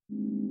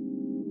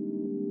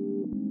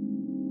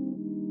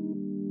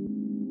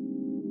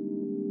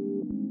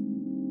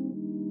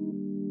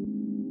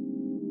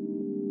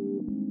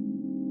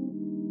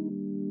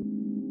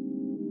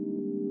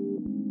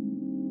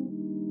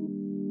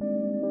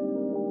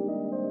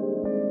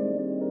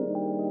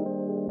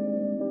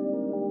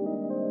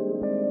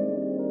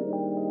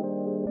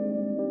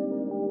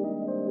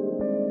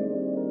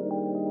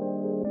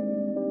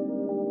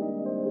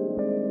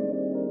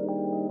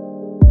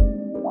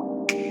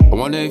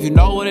wonder if you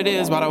know what it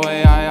is by the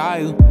way I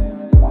you.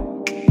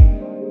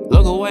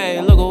 Look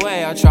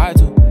away, I try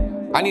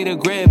to. I need a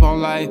grip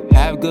on life,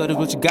 have good is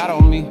what you got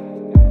on me.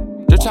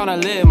 Just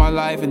tryna live my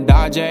life and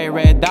dodge a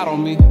red dot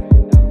on me.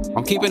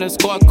 I'm keeping a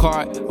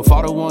scorecard of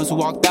all the ones who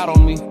walked out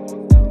on me.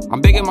 I'm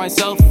bigging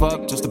myself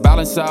up just to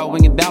balance out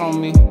when you're down on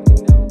me.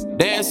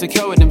 They're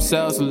insecure with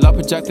themselves and love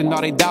projecting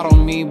all they doubt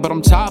on me. But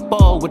I'm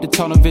chopper with the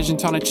tunnel vision,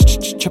 trying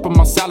to triple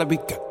my salary.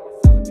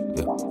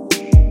 Yeah.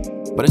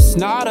 But it's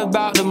not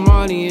about the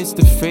money, it's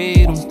the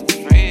freedom.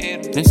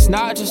 It's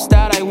not just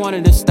that I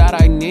wanted, it's that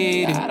I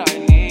needed.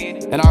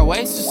 And I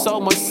wasted so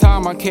much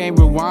time, I can't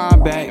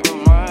rewind back.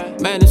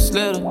 Man, this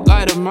little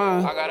light of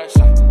mine.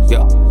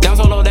 Yeah.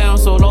 Down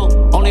so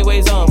low, only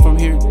ways up from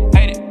here.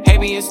 Hate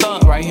being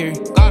stuck right here.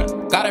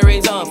 Gotta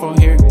raise up from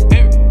here.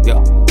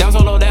 Yeah.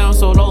 Down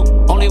so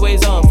low, only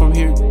ways up from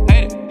here.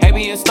 Hate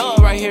being stuck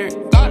right here.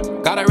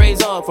 Gotta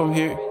raise up from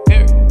here.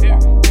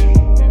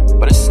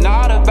 But it's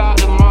not about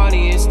the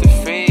money, it's the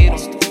freedom.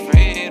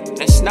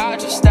 It's not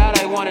just that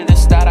I wanted,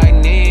 it's that I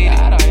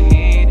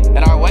needed.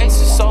 And I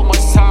wasted so much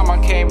time, I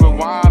can't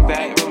rewind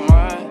back.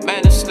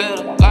 Man, this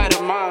little light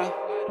of mine.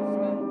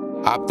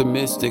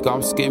 Optimistic,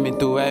 I'm skimming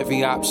through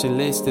every option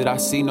listed. I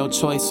see no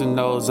choice in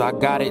those. I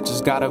got it,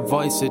 just gotta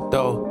voice it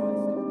though.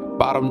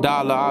 Bottom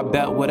dollar, I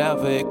bet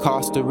whatever it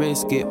costs to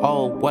risk it.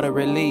 Oh, what a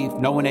relief,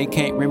 knowing they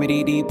can't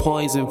remedy these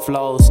poison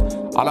flows.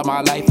 All of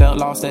my life felt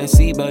lost at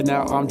sea, but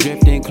now I'm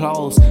drifting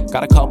close.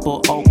 Got a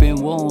couple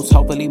open wounds,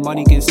 hopefully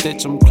money can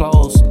stitch them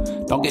closed.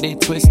 Don't get it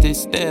twisted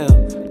still,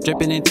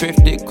 dripping in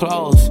thrifted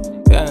clothes.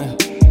 Yeah,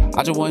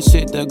 I just want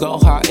shit to go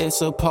how it's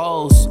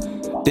supposed.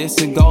 This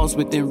and goes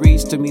within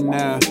reach to me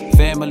now.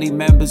 Family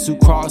members who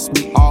cross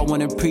me all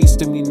wanna preach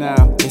to me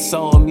now. It's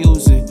so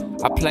amusing.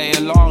 I play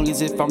along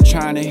as if I'm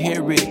trying to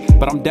hear it,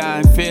 but I'm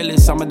dying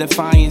fearless, I'm a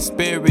defiant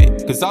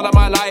spirit. Cause all of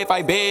my life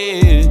I've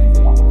been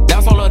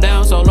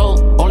down so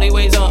low, only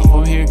ways up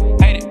from here.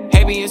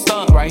 Hate being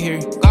stuck right here.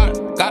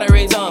 Gotta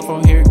raise up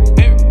from here.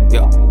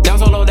 Yeah.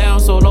 Down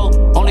so low,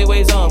 only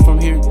ways up from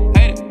here.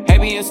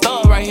 Hate being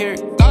stuck right here.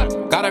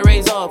 Gotta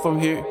raise up from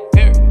here.